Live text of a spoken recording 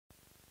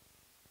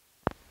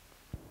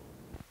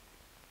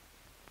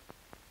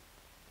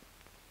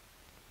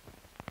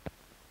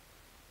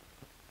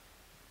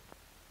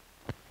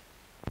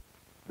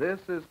This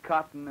is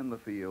cotton in the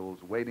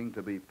fields waiting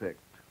to be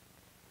picked,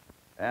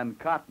 and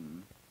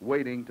cotton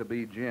waiting to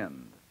be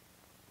ginned.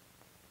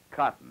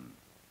 Cotton.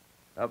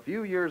 A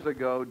few years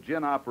ago,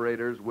 gin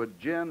operators would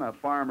gin a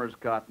farmer's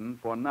cotton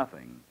for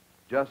nothing,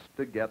 just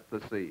to get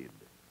the seed.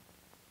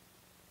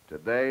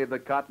 Today, the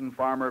cotton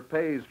farmer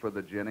pays for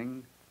the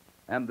ginning,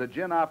 and the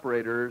gin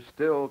operator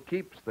still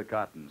keeps the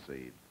cotton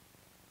seed.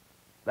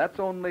 That's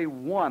only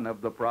one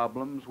of the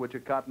problems which a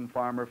cotton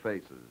farmer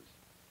faces.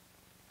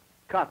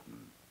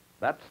 Cotton.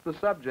 That's the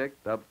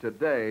subject of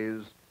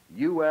today's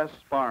U.S.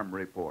 Farm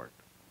Report.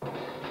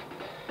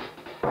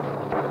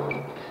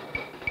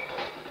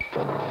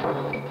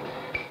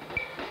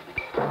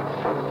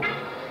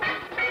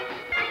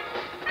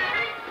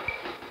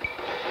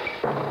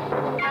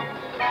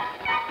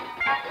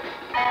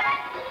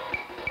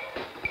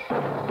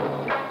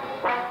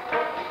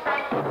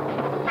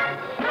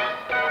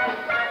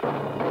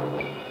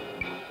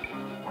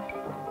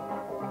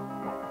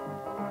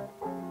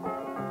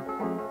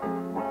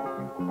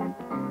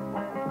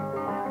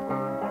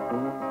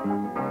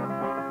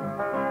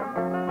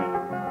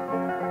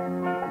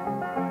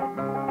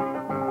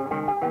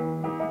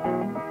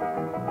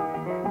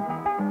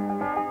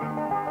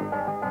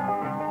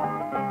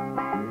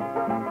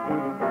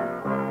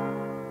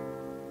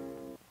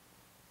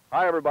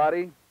 Hi,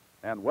 everybody,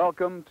 and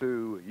welcome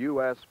to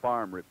U.S.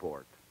 Farm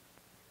Report.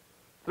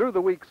 Through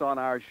the weeks on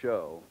our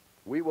show,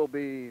 we will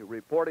be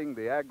reporting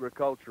the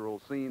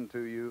agricultural scene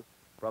to you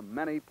from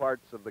many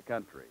parts of the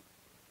country.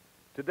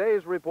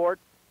 Today's report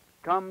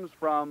comes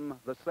from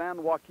the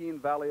San Joaquin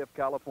Valley of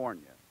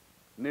California,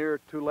 near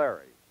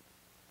Tulare,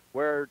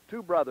 where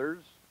two brothers,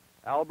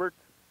 Albert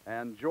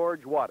and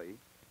George Waddy,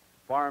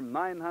 farm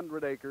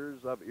 900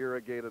 acres of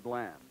irrigated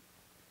land.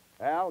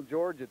 Al,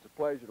 George, it's a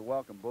pleasure to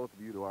welcome both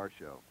of you to our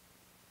show.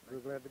 We're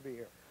glad to be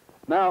here.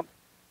 Now,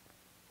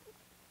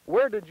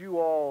 where did you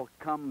all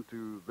come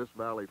to this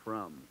valley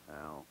from,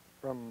 Al?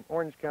 From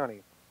Orange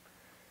County,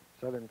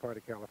 southern part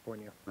of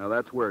California. Now,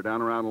 that's where, down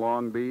around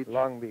Long Beach?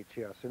 Long Beach,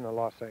 yes, in the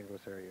Los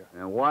Angeles area.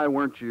 And why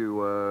weren't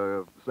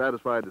you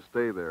satisfied to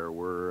stay there?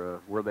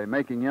 Were they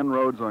making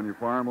inroads on your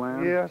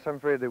farmland? Yes, I'm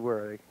afraid they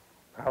were.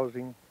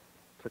 Housing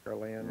took our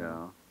land.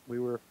 Yeah. We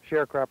were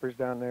sharecroppers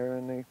down there,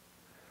 and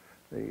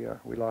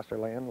we lost our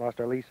land,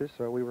 lost our leases,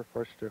 so we were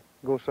forced to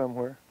go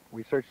somewhere.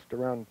 We searched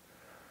around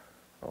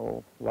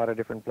a lot of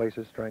different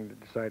places trying to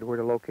decide where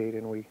to locate,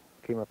 and we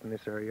came up in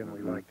this area, and we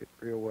liked it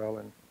real well,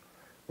 and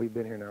we've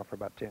been here now for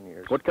about 10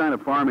 years. What kind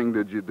of farming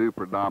did you do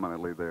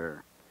predominantly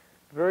there?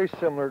 Very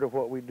similar to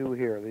what we do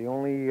here. The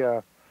only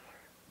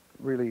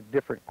really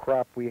different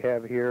crop we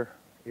have here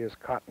is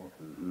cotton,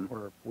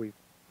 where we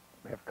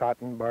have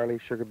cotton, barley,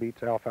 sugar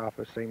beets,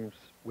 alfalfa, same as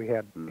we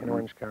had in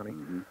Orange County.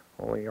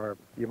 Only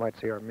you might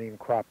say our main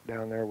crop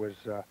down there was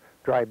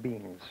dry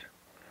beans.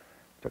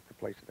 Took the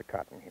place of the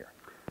cotton here.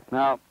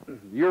 Now,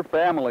 your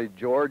family,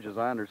 George, as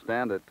I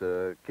understand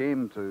it,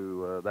 came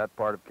to that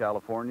part of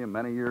California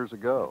many years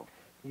ago.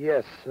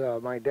 Yes,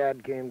 my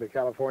dad came to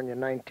California in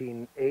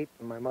 1908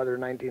 and my mother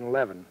in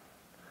 1911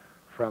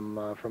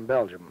 from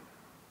Belgium.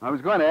 I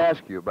was going to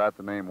ask you about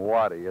the name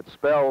Waddy. It's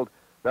spelled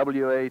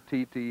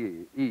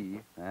W-A-T-T-E,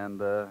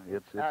 and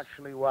it's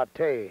actually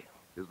Watte.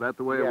 Is that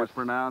the way it was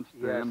pronounced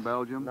in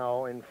Belgium?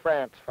 No, in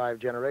France 5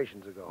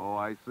 generations ago. Oh,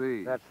 I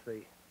see. That's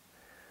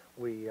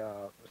we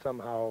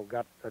somehow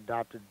got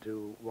adopted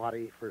to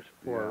Waddy for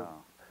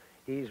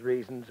ease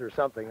reasons or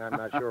something. I'm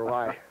not sure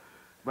why.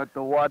 But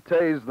the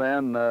Wattes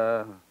then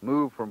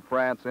moved from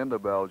France into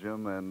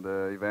Belgium and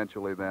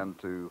eventually then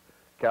to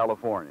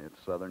California.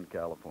 It's Southern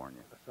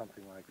California.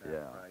 Something like that,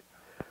 right.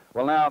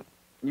 Well, now,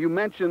 you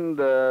mentioned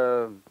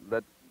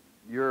that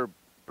your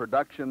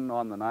production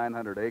on the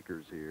 900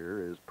 acres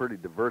here is pretty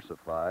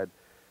diversified.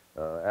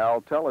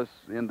 Al, tell us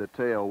in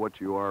detail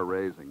what you are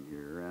raising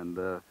here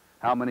and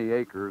how many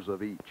acres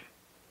of each?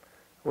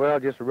 Well,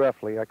 just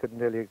roughly. I couldn't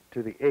tell you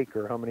to the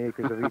acre how many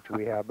acres of each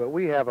we have, but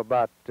we have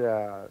about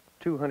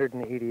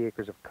 280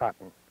 acres of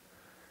cotton,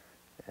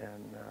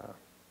 and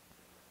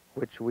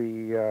which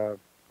we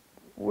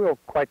will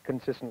quite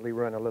consistently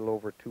run a little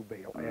over 2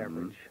 bale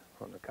average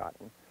on the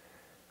cotton.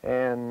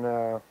 And,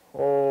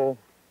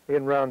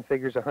 in round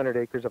figures, 100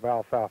 acres of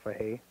alfalfa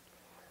hay.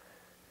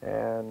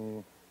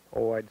 And,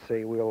 I'd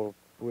say we'll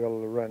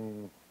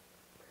run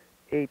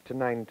 8 to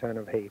 9 ton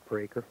of hay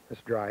per acre.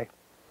 It's dry.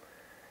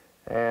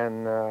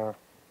 And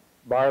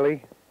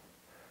barley's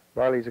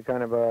a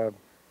kind of a,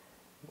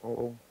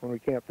 when we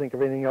can't think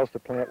of anything else to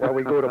plant, well,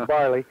 we go to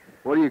barley.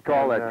 What do you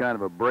call that, kind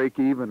of a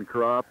break-even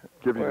crop?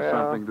 Give you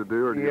something to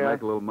do, or do you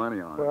make a little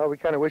money on it? Well, we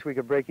kind of wish we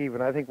could break even.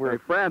 I think we're...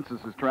 Hey,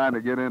 Frances is trying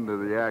to get into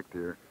the act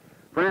here.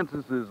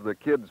 Frances is the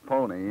kid's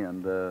pony,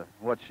 and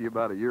what's she,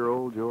 about a year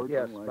old, George?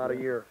 Yes, about a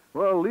year.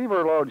 Well, leave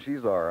her alone.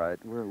 She's all right.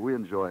 We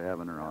enjoy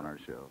having her on our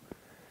show.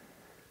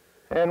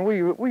 And we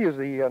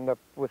usually end up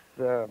with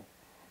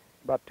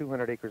about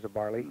 200 acres of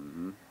barley.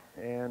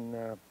 And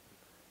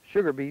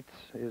sugar beets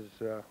is,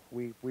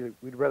 we'd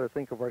rather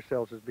think of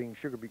ourselves as being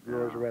sugar beet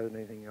growers rather than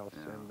anything else.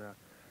 And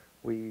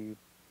we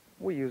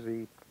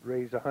usually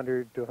raise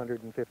 100 to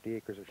 150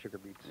 acres of sugar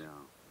beets.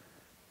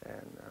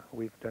 and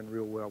we've done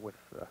real well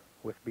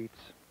with beets.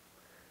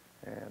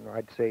 And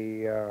I'd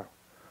say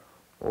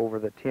over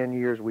the 10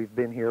 years we've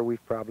been here,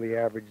 we've probably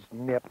averaged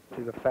net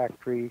to the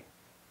factory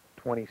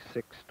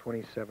 26,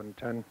 27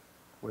 ton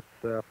with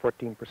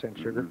 14%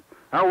 sugar.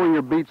 How were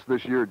your beets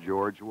this year,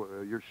 George?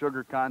 Your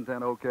sugar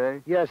content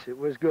okay? Yes, it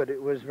was good.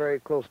 It was very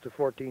close to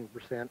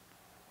 14%.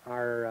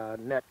 Our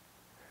net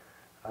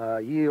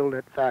yield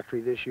at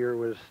factory this year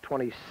was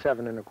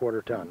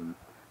 27.25 ton.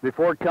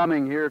 Before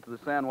coming here to the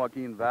San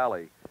Joaquin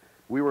Valley,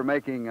 we were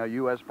making a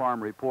U.S.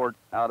 Farm Report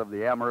out of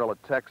the Amarillo,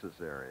 Texas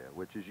area,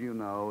 which, as you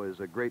know, is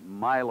a great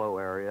milo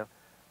area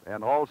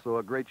and also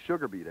a great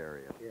sugar beet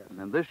area. Yes.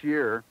 And this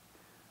year,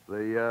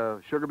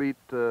 the sugar beet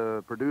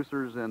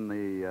producers in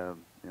the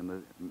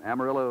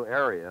Amarillo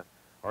area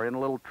are in a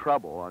little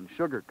trouble on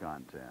sugar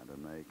content,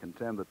 and they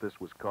contend that this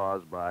was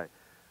caused by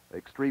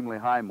extremely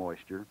high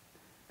moisture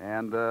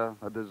and a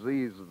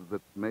disease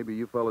that maybe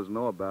you fellas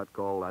know about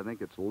called, I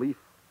think it's leaf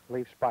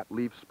spot.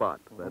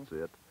 That's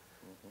it.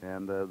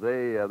 And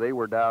they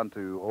were down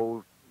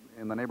to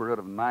in the neighborhood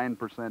of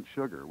 9%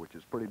 sugar, which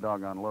is pretty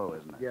doggone low,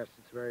 isn't it? Yes,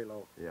 it's very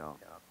low. Yeah.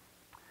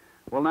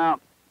 Well, now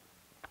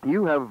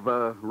you have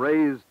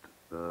raised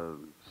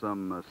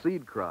some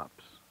seed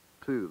crops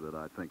too that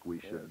I think we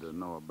should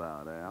know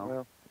about, Al.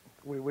 Well,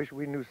 we wish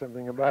we knew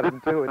something about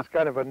them too. It's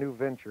kind of a new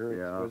venture.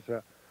 Yeah. It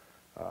was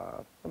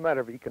a matter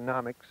of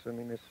economics. I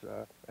mean, this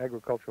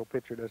agricultural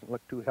picture doesn't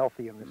look too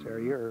healthy in this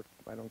area, or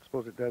I don't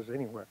suppose it does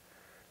anywhere.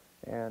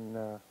 And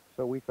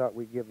so we thought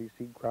we'd give these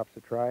seed crops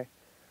a try.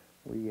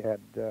 We had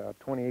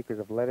 20 acres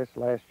of lettuce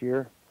last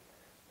year,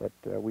 but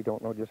we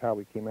don't know just how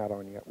we came out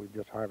on yet. We've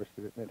just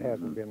harvested it, and it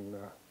hasn't been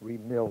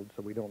remilled,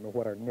 so we don't know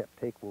what our net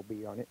take will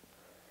be on it.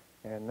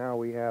 And now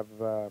we have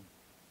a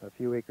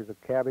few acres of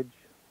cabbage,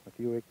 a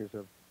few acres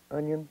of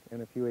onion,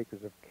 and a few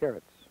acres of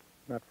carrots.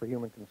 Not for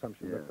human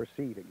consumption, but for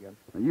seed again.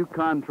 And you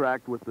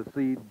contract with the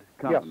seed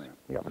company?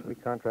 Yes, we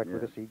contract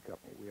with the seed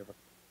company. We have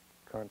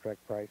a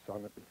contract price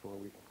on it before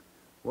we...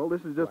 Well,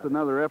 this is just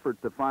another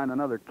effort to find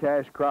another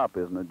cash crop,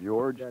 isn't it,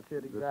 George? That's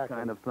it, exactly. This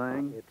kind of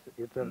thing?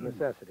 It's a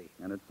necessity.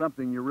 And it's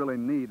something you really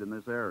need in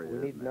this area.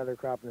 We need another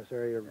crop in this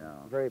area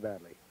very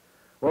badly.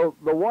 Well,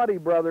 the Waddy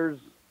brothers,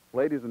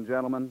 ladies and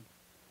gentlemen,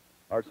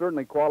 are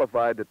certainly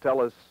qualified to tell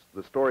us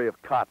the story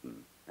of cotton.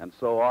 And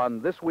so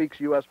on this week's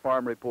U.S.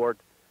 Farm Report,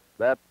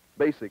 that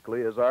basically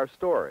is our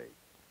story.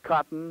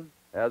 Cotton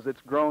as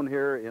it's grown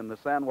here in the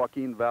San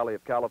Joaquin Valley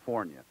of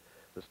California.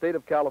 The state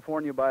of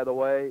California, by the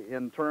way,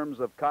 in terms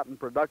of cotton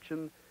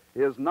production,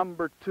 is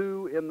number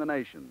 2 in the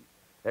nation,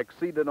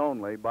 exceeded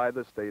only by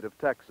the state of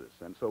Texas.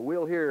 And so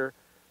we'll hear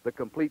the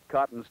complete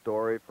cotton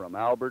story from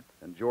Albert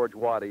and George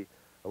Waddy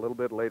a little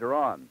bit later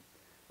on.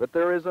 But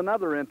there is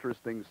another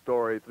interesting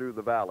story through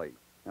the valley,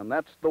 and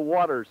that's the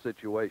water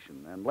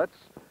situation. And let's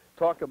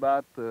talk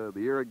about the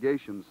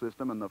irrigation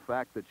system and the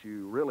fact that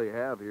you really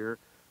have here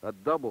a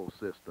double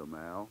system,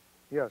 Al.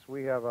 Yes,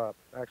 we have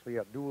actually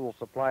a dual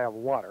supply of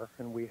water,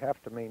 and we have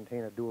to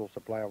maintain a dual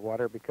supply of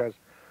water because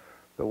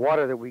the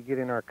water that we get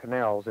in our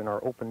canals, in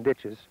our open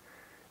ditches,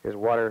 is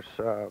water,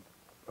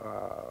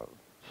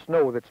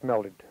 snow that's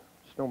melted,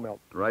 snow melt.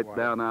 Right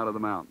water. Down out of the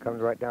mountains.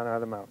 Comes right down out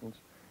of the mountains.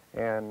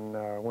 And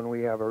when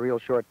we have a real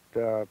short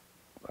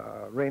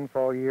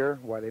rainfall year,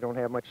 why they don't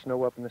have much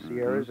snow up in the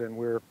Sierras, and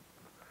we're a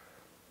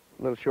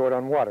little short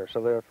on water,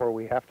 so therefore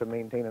we have to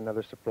maintain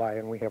another supply,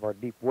 and we have our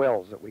deep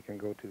wells that we can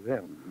go to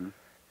then.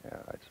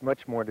 It's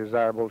much more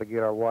desirable to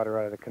get our water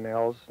out of the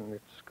canals, and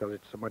it's because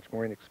it's so much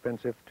more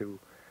inexpensive to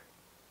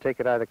take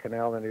it out of the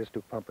canal than it is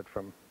to pump it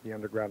from the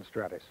underground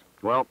stratus.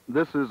 Well,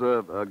 this is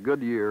a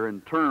good year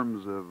in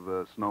terms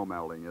of snow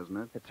melting, isn't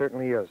it? It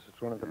certainly is.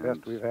 It's one of the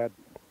best we've had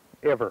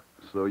ever.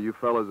 So you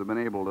fellas have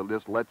been able to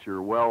just let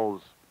your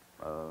wells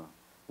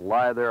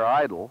lie there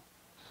idle,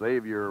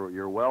 save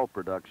your well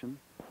production,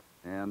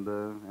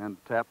 and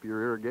tap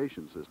your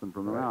irrigation system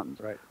from the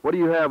mountains. Right. What do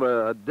you have,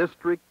 a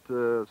district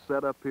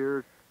set up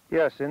here?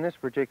 Yes, in this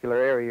particular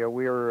area,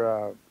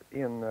 we're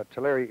in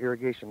Tulare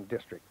Irrigation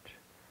District,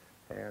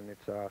 and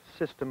it's a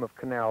system of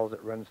canals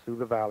that runs through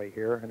the valley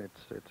here, and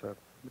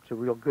it's a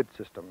real good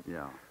system.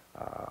 Yeah.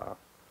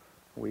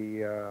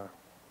 We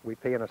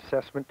pay an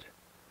assessment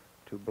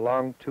to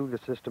belong to the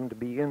system, to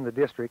be in the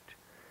district,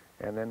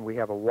 and then we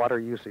have a water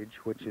usage,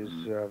 which is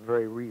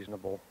very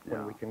reasonable.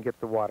 When we can get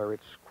the water,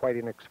 it's quite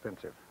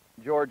inexpensive.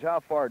 George,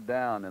 how far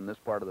down in this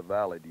part of the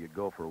valley do you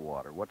go for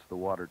water? What's the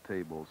water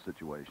table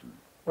situation?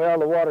 Well,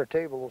 the water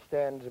table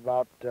stands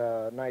about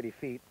 90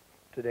 feet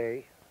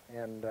today,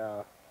 and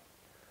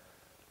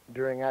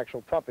during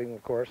actual pumping,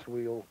 of course,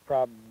 we'll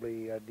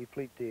probably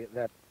deplete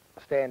that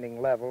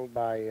standing level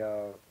by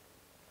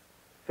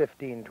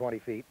 15, 20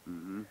 feet.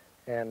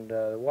 And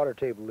the water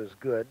table is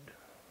good.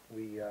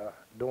 We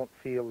don't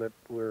feel that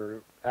we're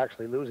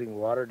actually losing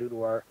water due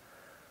to our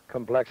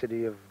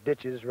complexity of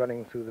ditches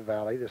running through the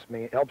valley. This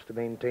helps to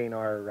maintain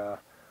our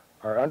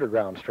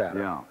underground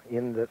strata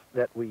in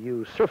that we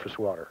use surface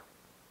water.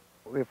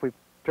 If we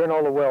turn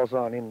all the wells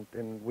on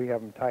and we have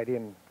them tied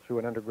in through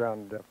an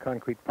underground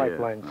concrete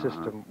pipeline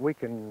system, we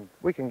can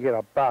get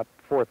about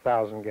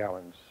 4,000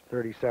 gallons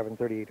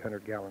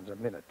 3,800 gallons a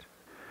minute.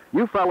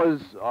 You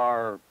fellas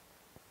are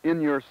in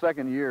your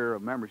second year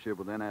of membership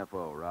with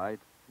NFO, right?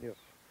 Yes.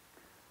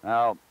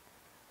 Now,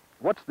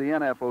 what's the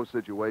NFO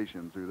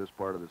situation through this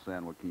part of the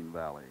San Joaquin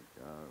Valley?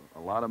 A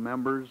lot of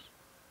members?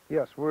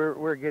 Yes,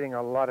 we're getting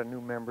a lot of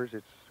new members.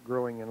 It's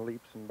growing in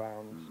leaps and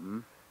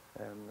bounds,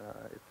 and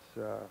it's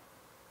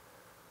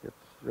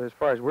as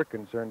far as we're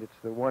concerned, it's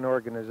the one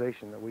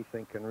organization that we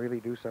think can really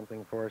do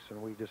something for us,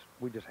 and we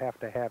just have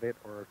to have it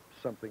or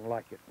something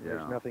like it. Yeah.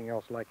 There's nothing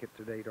else like it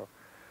today that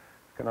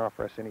can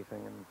offer us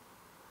anything,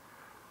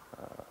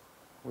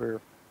 and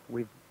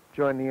we've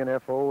joined the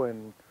NFO,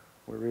 and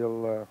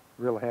we're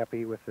real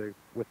happy with the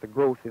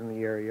growth in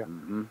the area,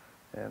 and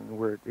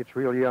it's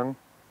real young,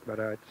 but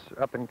it's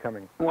up and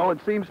coming. Well, it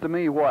seems to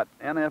me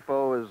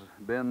NFO has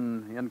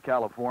been in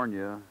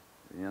California,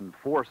 in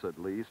force at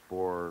least,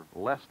 for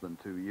less than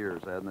 2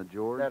 years, hasn't it,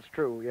 George? That's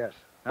true, yes.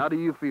 How do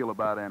you feel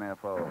about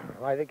NFO?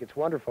 I think it's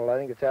wonderful. I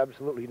think it's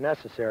absolutely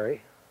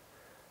necessary,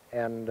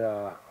 and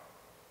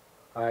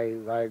I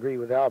agree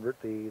with Albert.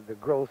 The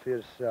growth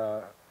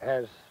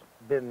has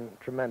been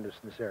tremendous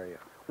in this area.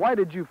 Why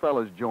did you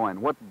fellas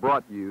join? What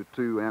brought you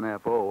to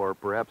NFO, or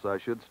perhaps I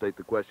should state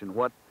the question,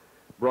 what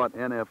brought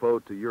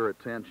NFO to your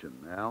attention,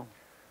 Al?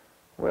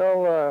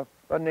 Well,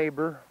 a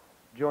neighbor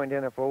joined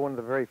NFO. One of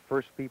the very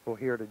first people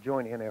here to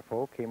join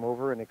NFO came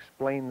over and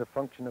explained the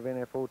function of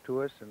NFO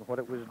to us and what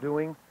it was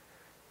doing.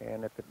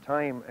 And at the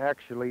time,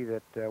 actually,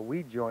 that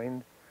we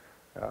joined,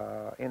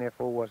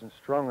 NFO wasn't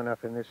strong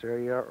enough in this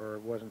area, or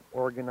wasn't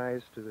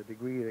organized to the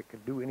degree that it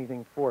could do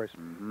anything for us.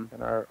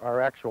 And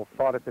our actual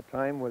thought at the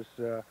time was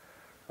it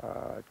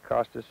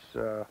cost us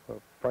a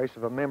price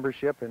of a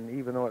membership, and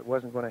even though it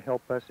wasn't going to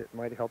help us, it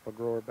might help a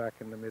grower back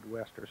in the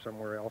Midwest or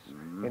somewhere else.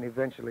 And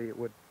eventually it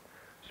would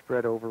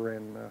spread over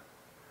and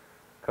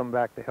come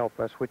back to help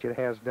us, which it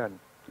has done.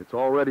 It's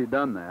already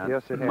done that.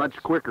 Yes, it has. Much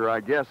quicker,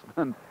 I guess,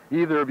 than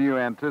either of you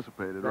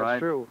anticipated, right? That's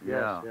true,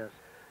 Yeah. yes.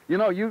 You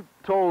know, you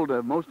told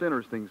a most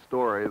interesting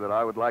story that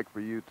I would like for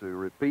you to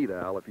repeat,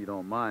 Al, if you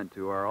don't mind,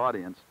 to our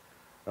audience,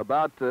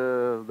 about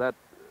that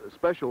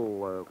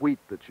special wheat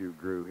that you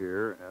grew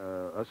here.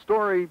 A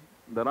story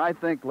that I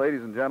think,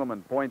 ladies and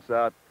gentlemen, points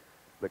out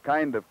the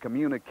kind of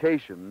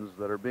communications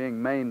that are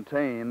being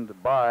maintained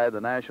by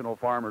the National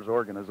Farmers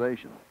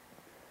Organization.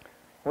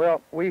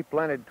 Well, we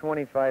planted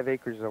 25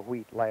 acres of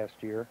wheat last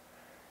year,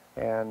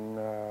 and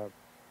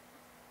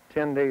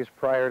 10 days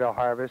prior to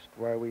harvest,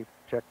 while we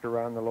checked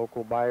around the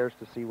local buyers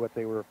to see what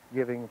they were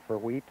giving for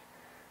wheat,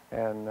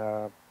 and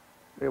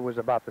it was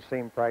about the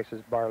same price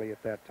as barley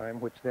at that time,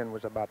 which then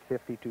was about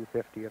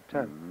 $52.50 a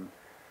ton.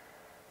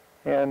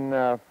 And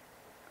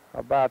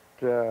about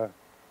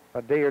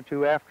a day or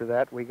two after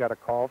that, we got a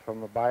call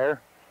from the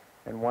buyer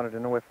and wanted to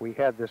know if we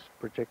had this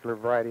particular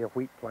variety of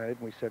wheat planted,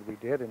 and we said we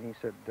did, and he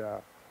said,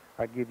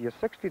 I'd give you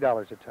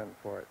 $60 a ton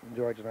for it. And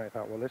George and I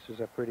thought, well, this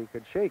is a pretty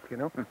good shake, you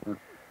know.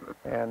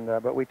 And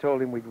but we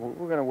told him we're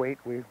going to wait.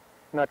 We're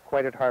not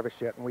quite at harvest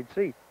yet, and we'd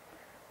see.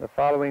 The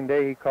following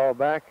day, he called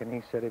back, and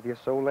he said, have you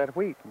sold that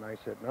wheat? And I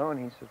said, no. And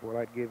he says, well,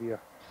 I'd give you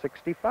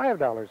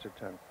 $65 a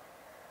ton.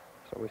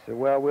 So we said,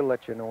 well, we'll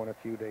let you know in a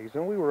few days.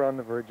 And we were on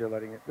the verge of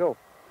letting it go.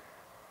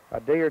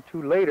 A day or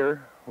two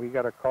later, we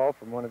got a call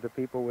from one of the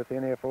people with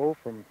NFO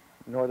from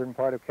northern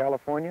part of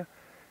California,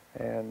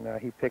 and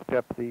he picked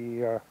up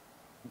the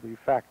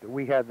fact that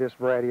we had this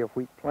variety of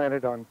wheat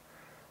planted on,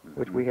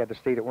 which we had to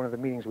state at one of the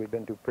meetings we'd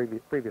been to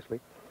previously.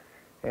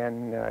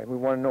 And we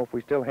wanted to know if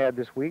we still had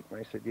this wheat. And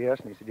I said, yes.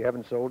 And he said, you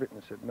haven't sold it?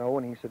 And I said, no.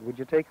 And he said, would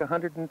you take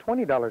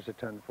 $120 a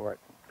ton for it?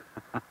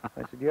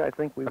 I said, yeah, I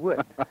think we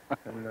would.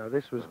 And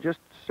this was just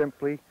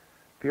simply,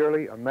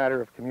 purely a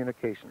matter of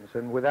communications.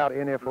 And without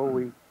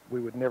NFO, we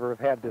would never have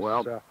had this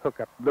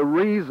hookup. The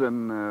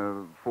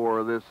reason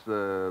for this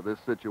this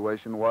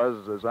situation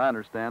was, as I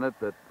understand it,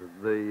 that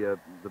the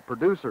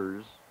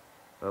producers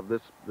of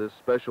this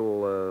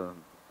special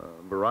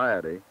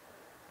variety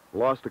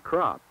lost a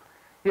crop.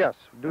 Yes,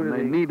 and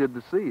they needed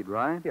the seed,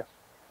 right? Yes.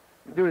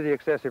 Due to the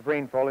excessive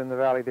rainfall in the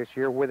valley this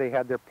year, where they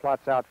had their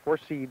plots out for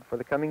seed for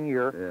the coming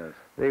year, yes,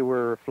 they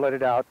were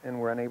flooded out and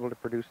were unable to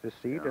produce this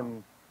seed,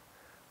 and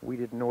we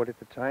didn't know it at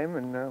the time,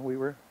 and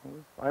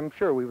I'm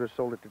sure we would have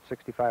sold it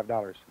at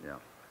 $65. Yeah.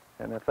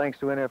 And thanks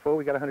to NFO,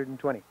 we got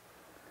 120.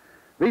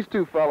 These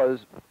two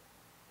fellas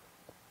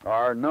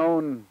are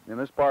known in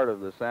this part of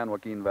the San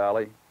Joaquin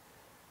Valley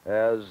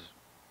as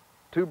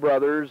two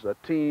brothers, a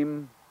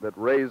team that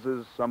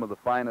raises some of the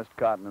finest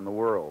cotton in the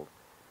world.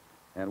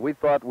 And we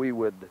thought we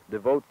would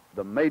devote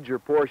the major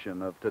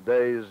portion of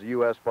today's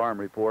U.S. Farm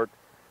Report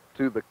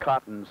to the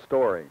cotton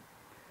story.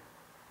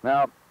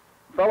 Now,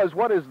 fellas,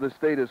 what is the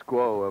status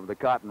quo of the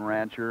cotton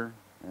rancher,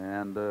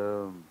 and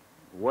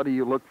what do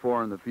you look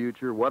for in the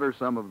future? What are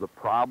some of the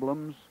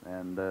problems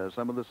and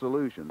some of the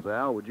solutions?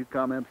 Al, would you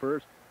comment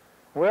first?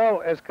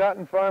 Well, as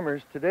cotton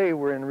farmers, today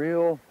we're in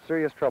real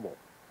serious trouble.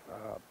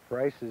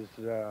 Price is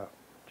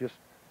just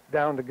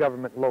down to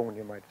government loan,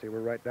 you might say. We're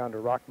right down to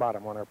rock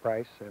bottom on our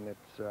price, and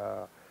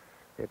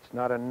it's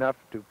not enough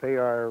to pay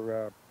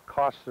our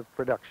costs of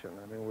production.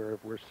 I mean,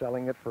 we're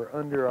selling it for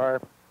under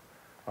our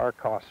our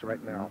costs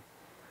right now.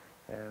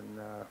 And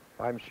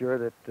I'm sure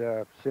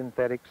that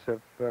synthetics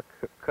have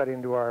cut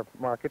into our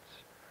markets.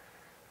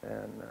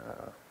 And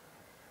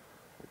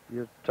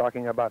you're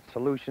talking about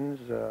solutions.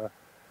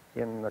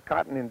 In the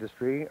cotton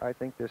industry, I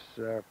think this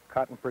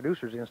Cotton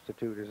Producers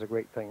Institute is a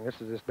great thing. This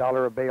is this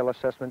dollar a bale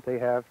assessment they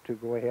have to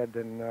go ahead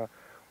and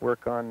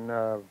work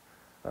on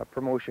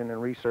promotion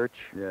and research.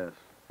 Yes.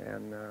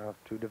 And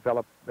to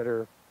develop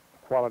better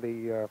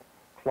quality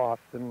cloth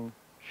and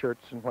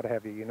shirts and what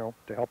have you, you know,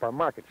 to help our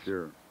markets.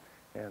 Sure.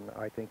 And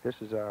I think this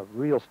is a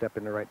real step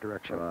in the right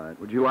direction. Right.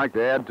 Would you like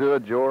to add to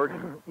it, George?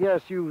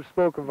 Yes, you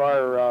spoke of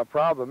our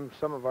problems.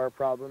 Some of our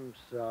problems,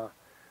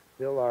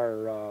 Bill,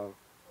 our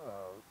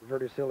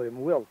verticillium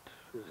wilt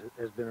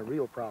has been a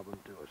real problem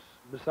to us,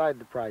 beside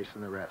the price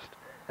and the rest.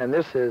 And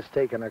this has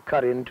taken a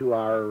cut into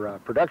our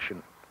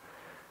production.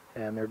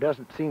 And there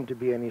doesn't seem to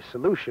be any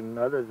solution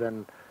other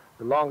than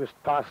the longest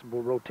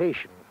possible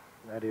rotation.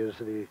 That is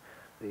the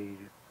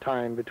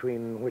time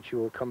between which you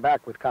will come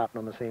back with cotton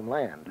on the same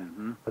land.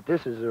 Mm-hmm. But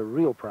this is a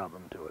real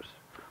problem to us.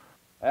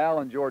 Al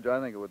and George,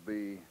 I think it would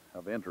be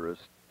of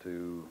interest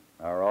to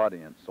our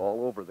audience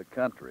all over the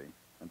country,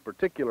 and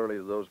particularly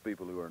to those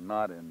people who are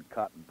not in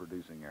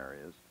cotton-producing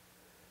areas,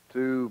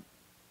 to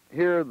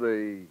hear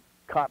the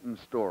cotton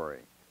story,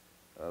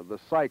 the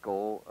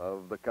cycle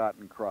of the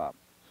cotton crop.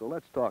 So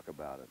let's talk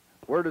about it.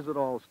 Where does it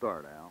all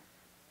start, Al?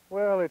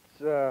 Well,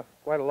 it's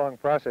quite a long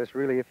process,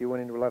 really, if you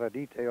went into a lot of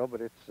detail,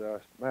 but it's a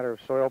matter of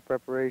soil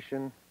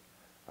preparation,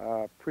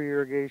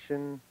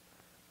 pre-irrigation,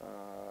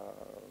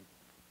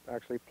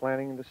 actually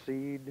planting the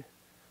seed,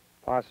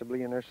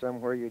 possibly in there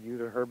somewhere you'd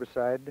use a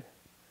herbicide,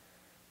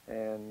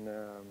 and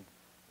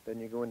then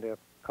you go into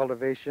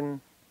cultivation,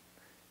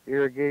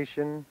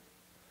 irrigation,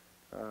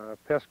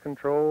 pest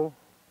control,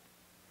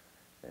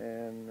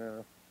 and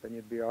then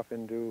you'd be off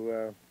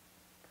into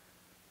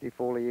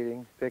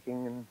defoliating,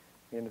 picking, and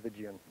into the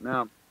gin.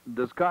 Now,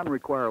 does cotton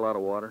require a lot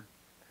of water?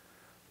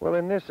 Well,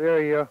 in this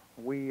area,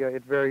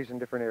 it varies in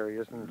different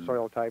areas and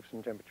soil types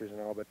and temperatures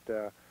and all,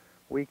 but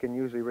we can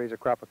usually raise a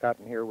crop of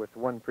cotton here with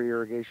 1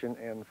 pre-irrigation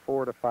and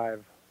 4 to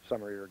 5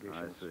 summer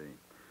irrigations. I see.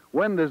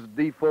 When does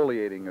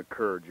defoliating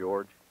occur,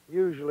 George?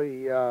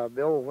 Usually,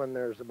 Bill, when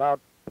there's about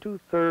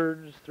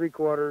 2/3,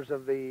 3/4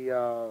 of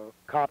the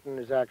cotton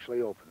is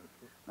actually open.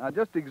 Now,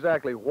 just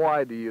exactly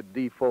why do you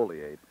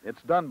defoliate?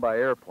 It's done by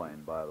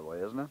airplane, by the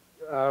way, isn't it?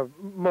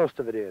 Most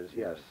of it is,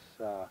 yes.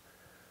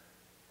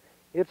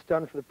 It's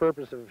done for the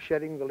purpose of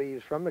shedding the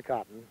leaves from the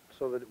cotton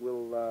so that it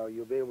will,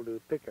 you'll be able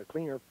to pick a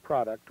cleaner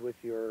product with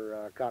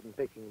your cotton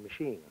picking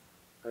machine,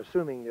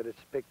 assuming that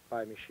it's picked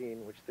by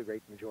machine, which the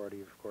great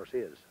majority, of course,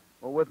 is.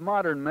 Well, with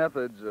modern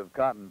methods of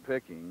cotton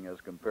picking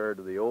as compared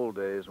to the old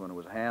days when it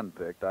was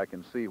hand-picked, I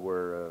can see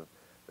where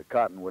the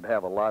cotton would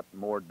have a lot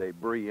more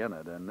debris in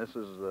it, and this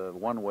is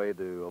one way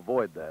to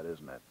avoid that,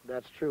 isn't it?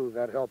 That's true.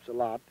 That helps a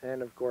lot.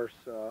 And, of course,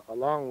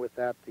 along with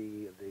that,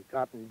 the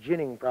cotton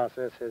ginning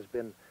process has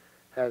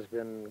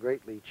been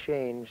greatly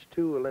changed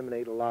to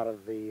eliminate a lot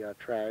of the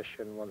trash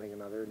and one thing or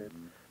another, and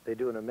they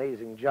do an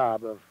amazing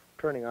job of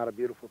turning out a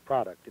beautiful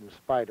product in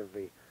spite of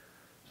the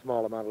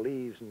small amount of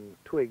leaves and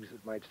twigs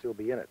that might still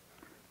be in it.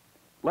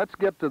 Let's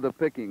get to the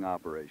picking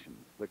operation.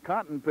 The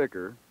cotton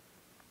picker,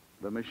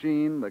 the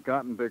machine, the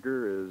cotton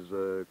picker,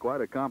 is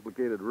quite a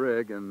complicated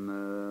rig and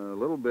a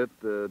little bit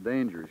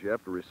dangerous. You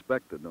have to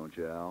respect it, don't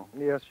you, Al?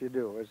 Yes, you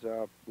do. There's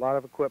a lot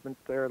of equipment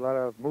there, a lot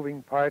of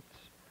moving parts,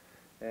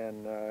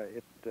 and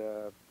it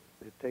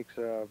takes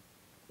a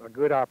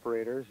good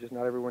operator. It's just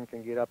not everyone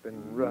can get up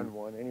and run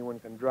one. Anyone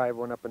can drive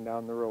one up and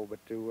down the road, but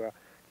to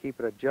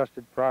keep it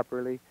adjusted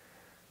properly,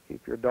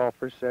 keep your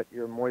dulfer set,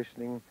 your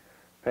moistening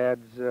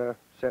pads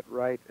set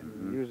right,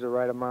 and use the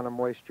right amount of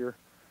moisture.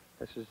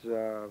 This is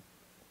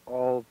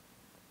all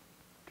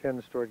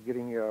tends toward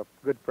getting you a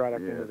good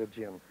product into the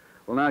gin.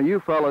 Well, now, you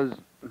fellas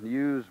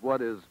use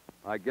what is,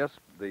 I guess,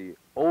 the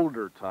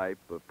older type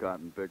of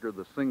cotton picker,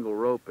 the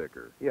single-row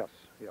picker. Yes,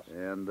 yes.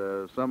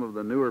 And some of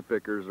the newer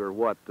pickers are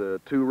what,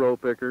 2-row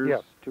pickers?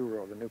 Yes,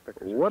 2-row, the new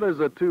pickers. What does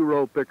a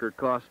 2-row picker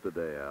cost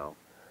today, Al?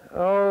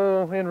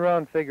 Oh, in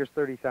round figures,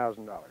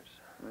 $30,000.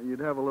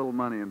 You'd have a little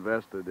money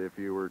invested if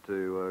you were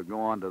to go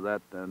on to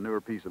that newer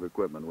piece of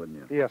equipment, wouldn't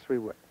you? Yes, we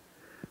would.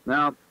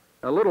 Now,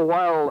 a little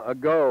while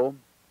ago,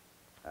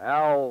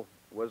 Al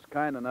was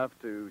kind enough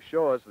to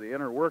show us the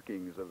inner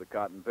workings of the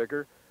cotton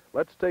picker.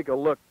 Let's take a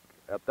look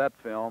at that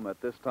film at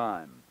this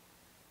time.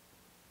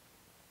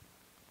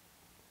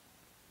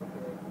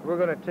 We're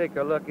going to take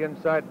a look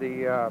inside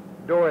the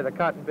door of the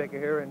cotton picker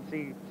here and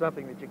see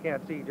something that you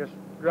can't see just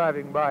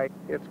driving by.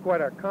 It's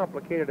quite a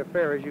complicated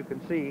affair, as you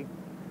can see.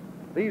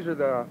 These are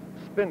the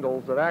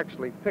spindles that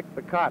actually pick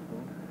the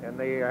cotton, and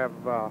they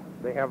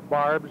have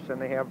barbs and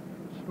they have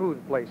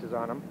smooth places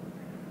on them.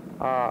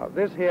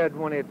 This head,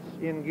 when it's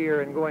in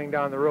gear and going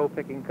down the row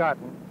picking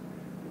cotton,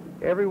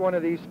 every one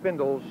of these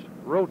spindles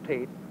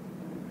rotate,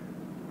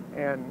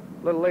 and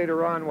a little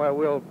later on, well,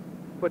 we'll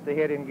put the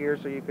head in gear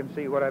so you can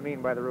see what I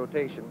mean by the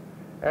rotation.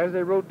 As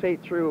they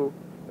rotate through,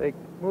 they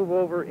move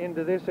over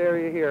into this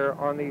area here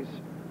on these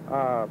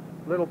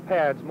little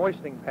pads,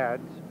 moistening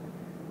pads,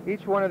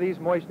 Each one of these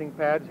moistening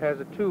pads has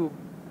a tube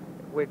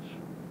which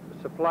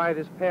supply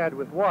this pad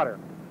with water.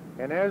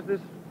 And as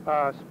this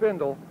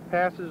spindle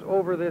passes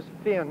over this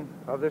fin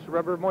of this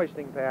rubber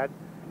moistening pad,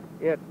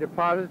 it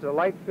deposits a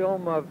light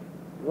film of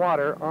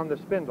water on the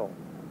spindle.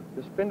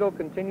 The spindle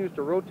continues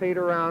to rotate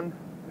around,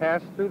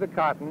 pass through the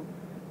cotton.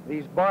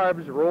 These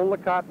barbs roll the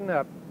cotton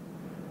up.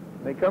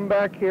 They come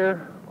back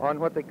here on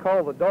what they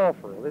call the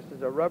dolfer. This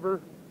is a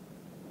rubber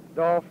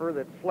dolfer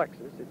that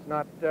flexes. It's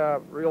not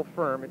real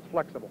firm, it's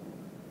flexible.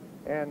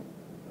 And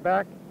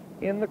back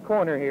in the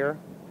corner here,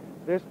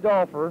 this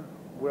dolfer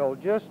will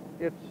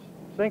it's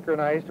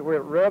synchronized to where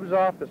it rubs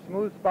off the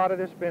smooth spot of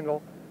this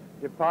spindle,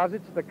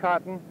 deposits the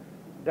cotton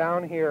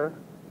down here,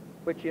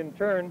 which in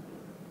turn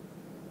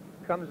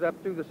comes up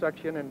through the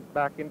suction and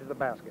back into the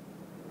basket.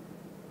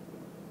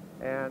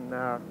 And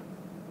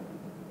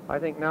I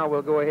think now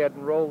we'll go ahead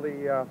and roll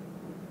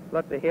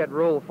let the head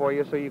roll for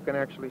you so you can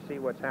actually see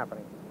what's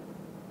happening.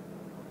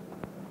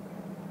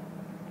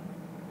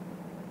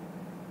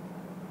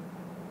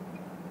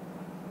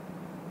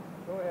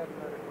 Go ahead and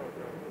let it roll.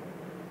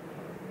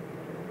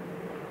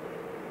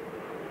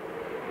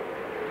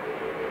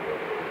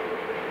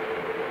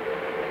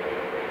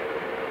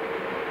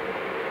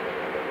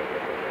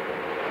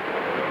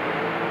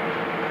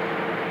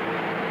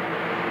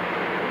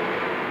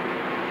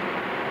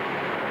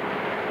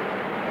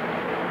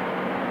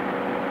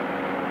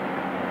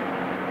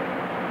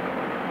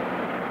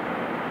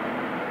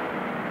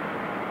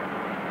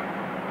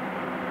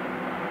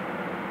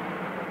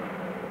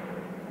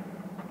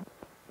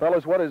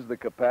 Fellas, what is the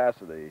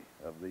capacity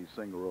of these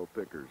single-row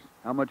pickers?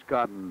 How much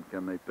cotton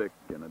can they pick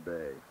in a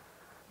day?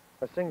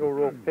 A single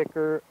row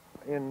picker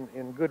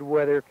in good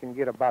weather can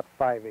get about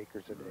 5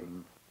 acres a day.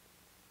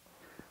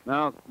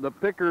 Now, the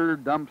picker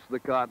dumps the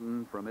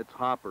cotton from its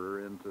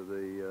hopper into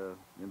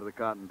the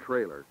cotton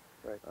trailer.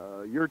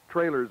 Right. Your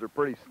trailers are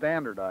pretty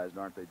standardized,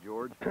 aren't they,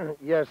 George?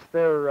 Yes,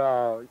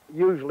 they're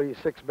usually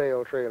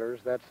 6-bale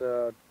trailers. That's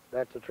a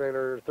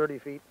trailer 30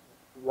 feet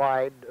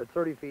wide,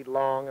 30 feet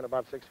long, and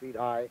about 6 feet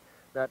high.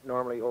 That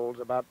normally holds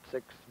about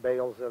 6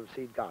 bales of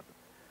seed cotton.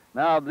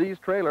 Now, these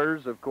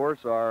trailers, of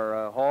course,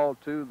 are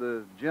hauled to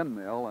the gin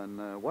mill,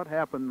 and what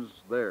happens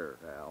there,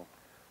 Al?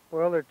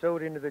 Well, they're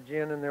towed into the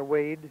gin and they're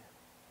weighed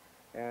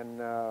and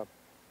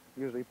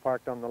usually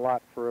parked on the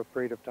lot for a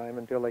period of time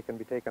until they can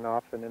be taken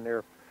off, and then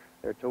they're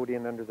towed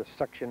in under the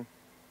suction,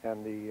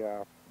 and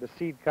the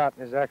seed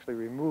cotton is actually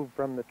removed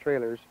from the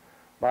trailers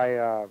by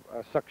a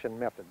suction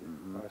method,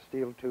 a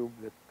steel tube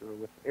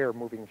with air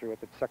moving through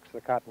it that sucks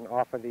the cotton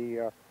off of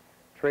the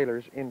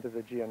trailers into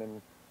the gin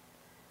and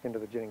into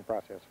the ginning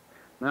process.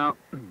 Now,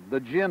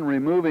 the gin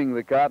removing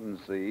the cotton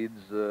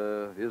seeds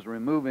is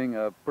removing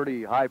a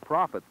pretty high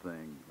profit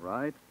thing,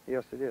 right?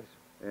 Yes, it is.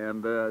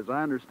 And as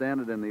I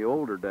understand it, in the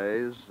older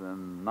days,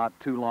 and not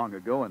too long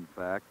ago, in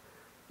fact,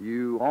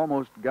 you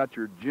almost got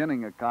your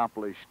ginning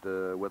accomplished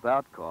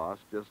without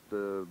cost just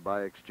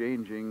by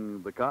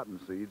exchanging the cotton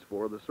seeds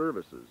for the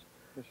services.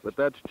 But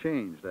that's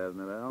changed, hasn't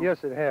it, Al?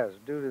 Yes, it has,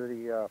 due to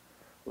the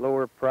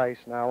lower price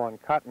now on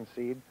cotton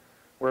seed,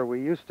 where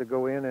we used to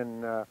go in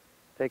and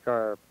take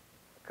our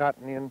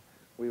cotton in,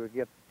 we would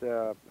get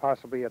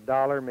possibly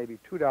 $1, maybe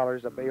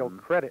 $2 a bale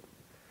credit.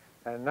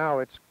 And now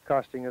it's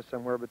costing us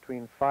somewhere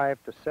between $5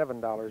 to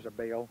 $7 a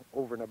bale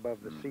over and above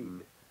the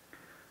seed.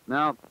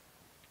 Now,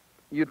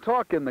 you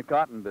talk in the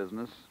cotton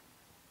business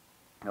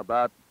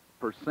about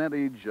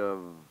percentage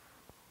of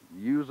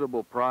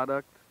usable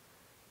product.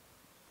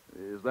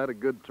 Is that a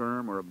good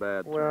term or a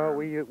bad term? Well,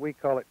 we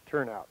call it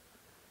turnout.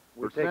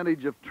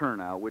 Percentage of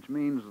turnout, which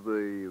means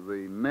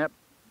the net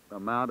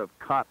amount of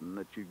cotton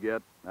that you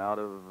get out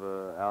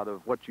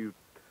of what you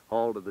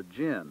haul to the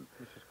gin.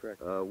 This is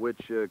correct.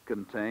 Which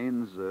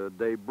contains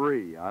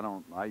debris.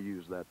 I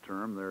use that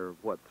term. There are,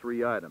 what,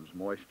 3 items?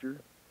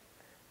 Moisture?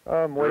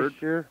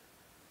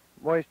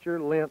 Moisture,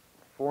 lint,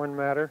 foreign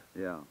matter,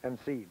 and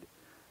seed.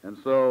 And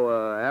so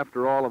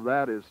after all of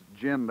that is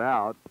ginned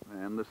out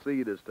and the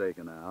seed is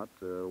taken out,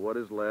 what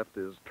is left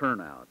is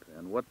turnout.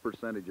 And what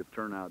percentage of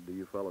turnout do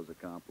you fellows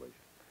accomplish?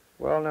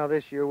 Well, now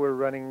this year we're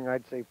running,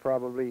 I'd say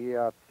probably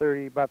about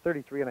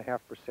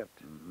 33.5%.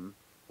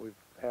 We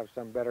have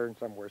some better and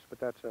some worse, but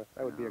that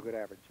would be a good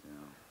average.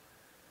 Yeah.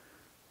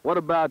 What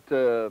about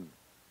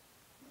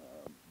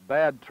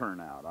bad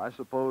turnout? I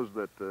suppose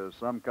that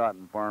some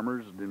cotton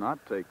farmers do not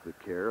take the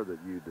care that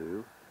you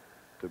do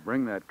to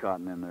bring that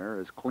cotton in there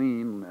as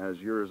clean as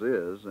yours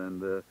is,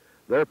 and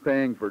they're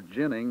paying for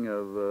ginning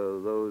of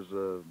those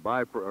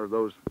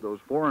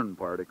foreign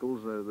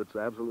particles that's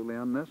absolutely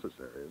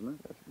unnecessary, isn't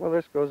it? Well,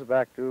 this goes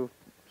back to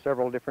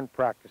several different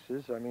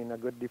practices. I mean, a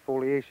good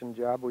defoliation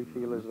job we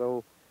feel as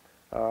though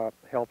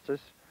helps us,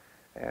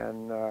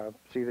 and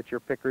see that your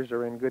pickers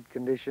are in good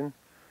condition,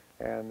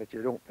 and that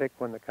you don't pick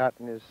when the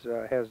cotton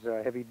has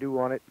heavy dew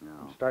on it.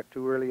 And start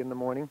too early in the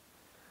morning,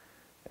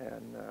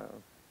 and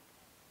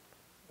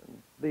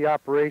the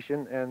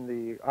operation and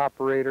the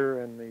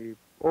operator and the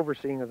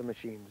overseeing of the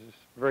machines is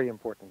very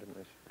important in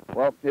this.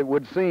 Well, it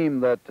would seem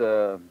that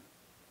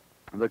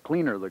The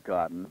cleaner the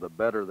cotton, the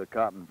better the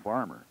cotton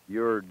farmer.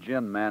 Your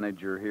gin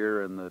manager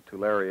here in the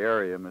Tulare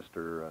area,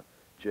 Mr.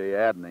 J.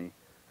 Adney,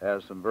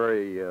 has some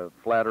very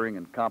flattering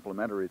and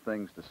complimentary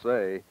things to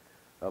say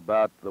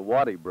about the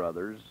Waddy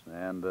brothers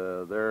and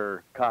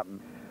their cotton.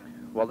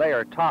 Well, they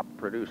are top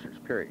producers,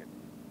 period.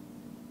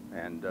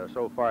 And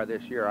so far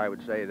this year, I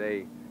would say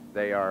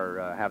they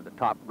are have the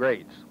top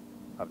grades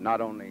of not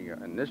only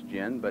in this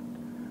gin, but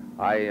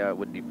I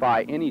would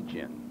defy any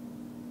gin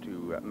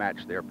to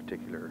match their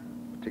particular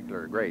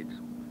grades.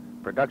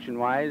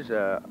 Production-wise,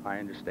 I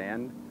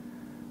understand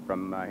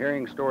from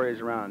hearing stories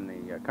around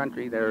the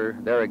country,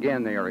 there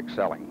again they are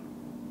excelling.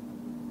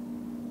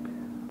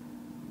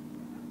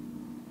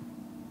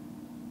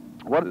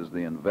 What is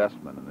the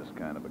investment in this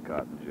kind of a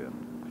cotton gin?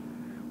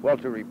 Well,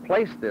 to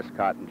replace this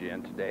cotton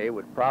gin today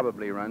would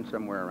probably run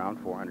somewhere around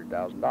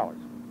 $400,000.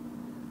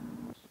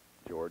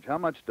 George, how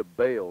much do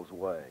bales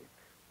weigh?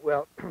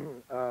 Well,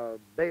 a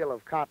bale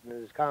of cotton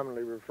is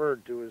commonly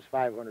referred to as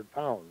 500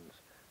 pounds.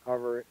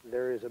 However,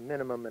 there is a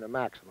minimum and a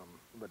maximum,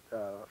 but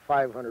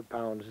 500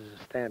 pounds is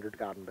a standard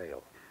cotton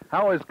bale.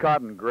 How is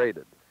cotton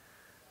graded?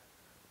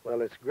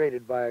 Well, it's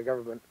graded by a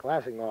government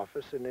classing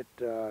office, and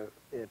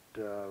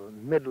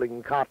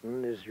middling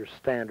cotton is your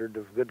standard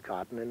of good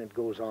cotton, and it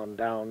goes on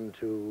down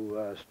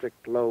to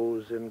strict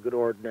lows and good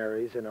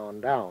ordinaries and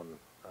on down.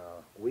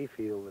 We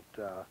feel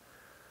that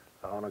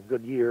on a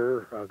good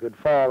year, a good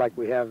fall like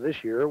we have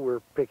this year,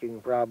 we're picking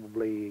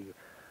probably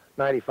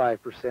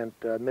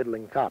 95%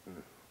 middling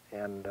cotton.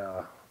 And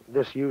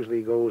this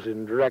usually goes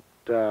in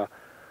direct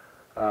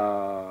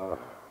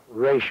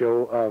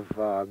ratio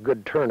of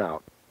good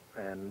turnout.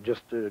 And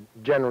just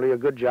generally a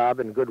good job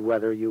in good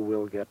weather, you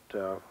will get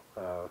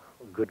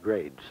good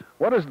grades.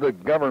 What does the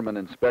government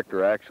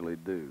inspector actually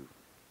do?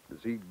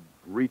 Does he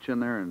reach in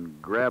there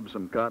and grab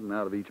some cotton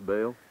out of each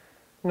bale?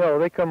 No,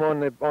 they come on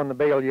the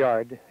bale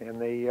yard, and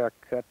they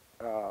cut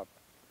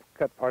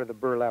part of the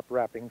burlap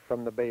wrapping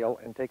from the bale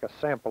and take a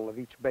sample of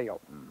each bale.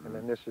 Mm-hmm. And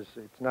then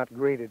it's not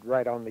graded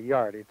right on the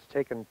yard. It's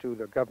taken to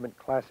the government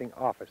classing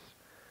office,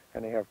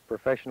 and they have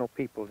professional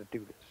people that do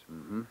this.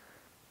 Mm-hmm.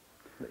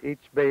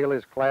 Each bale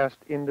is classed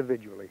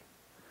individually.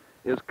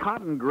 Is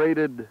cotton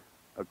graded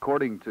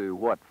according to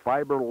what,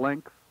 fiber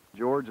length,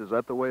 George? Is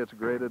that the way it's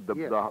graded?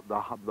 Yes.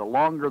 The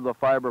longer the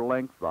fiber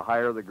length, the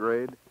higher the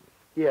grade?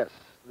 Yes,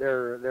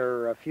 there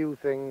are a few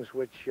things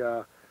which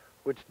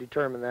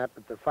determine that,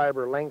 but the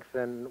fiber length,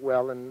 and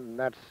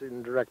that's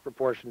in direct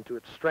proportion to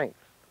its strength.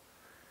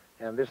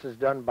 And this is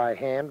done by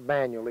hand,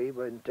 manually,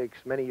 but it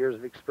takes many years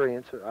of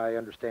experience, I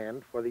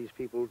understand, for these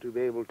people to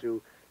be able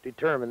to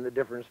determine the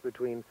difference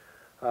between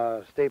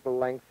staple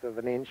length of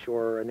an inch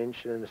or an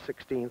inch and a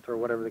 16th or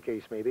whatever the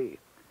case may be.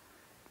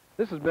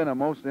 This has been a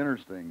most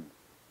interesting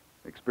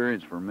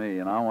experience for me,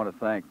 and I want to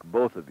thank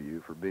both of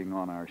you for being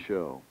on our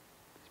show.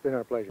 It's been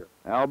our pleasure.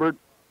 Albert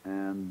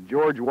and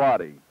George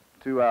Waddy,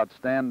 two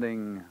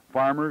outstanding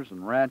farmers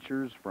and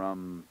ranchers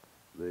from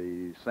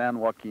the San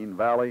Joaquin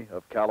Valley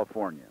of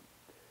California.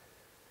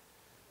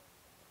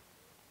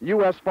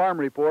 U.S. Farm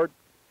Report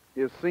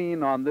is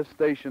seen on this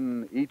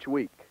station each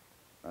week.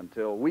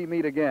 Until we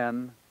meet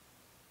again,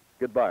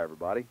 goodbye,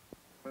 everybody.